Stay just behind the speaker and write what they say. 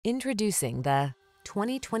Introducing the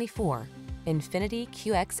 2024 INFINITI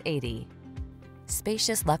QX80.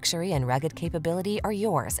 Spacious luxury and rugged capability are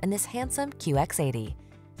yours in this handsome QX80.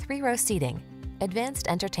 3-row seating, advanced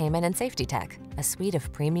entertainment and safety tech, a suite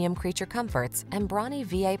of premium creature comforts, and brawny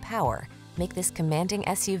VA power make this commanding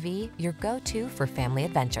SUV your go-to for family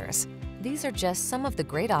adventures. These are just some of the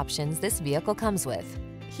great options this vehicle comes with: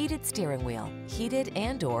 heated steering wheel, heated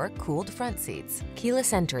and/or cooled front seats,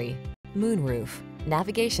 keyless entry, moonroof,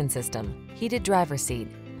 navigation system, heated driver's seat,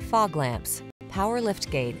 fog lamps, power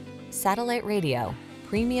liftgate, satellite radio,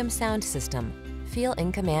 premium sound system. Feel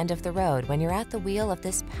in command of the road when you're at the wheel of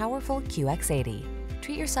this powerful QX80.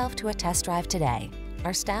 Treat yourself to a test drive today.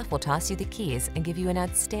 Our staff will toss you the keys and give you an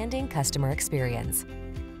outstanding customer experience.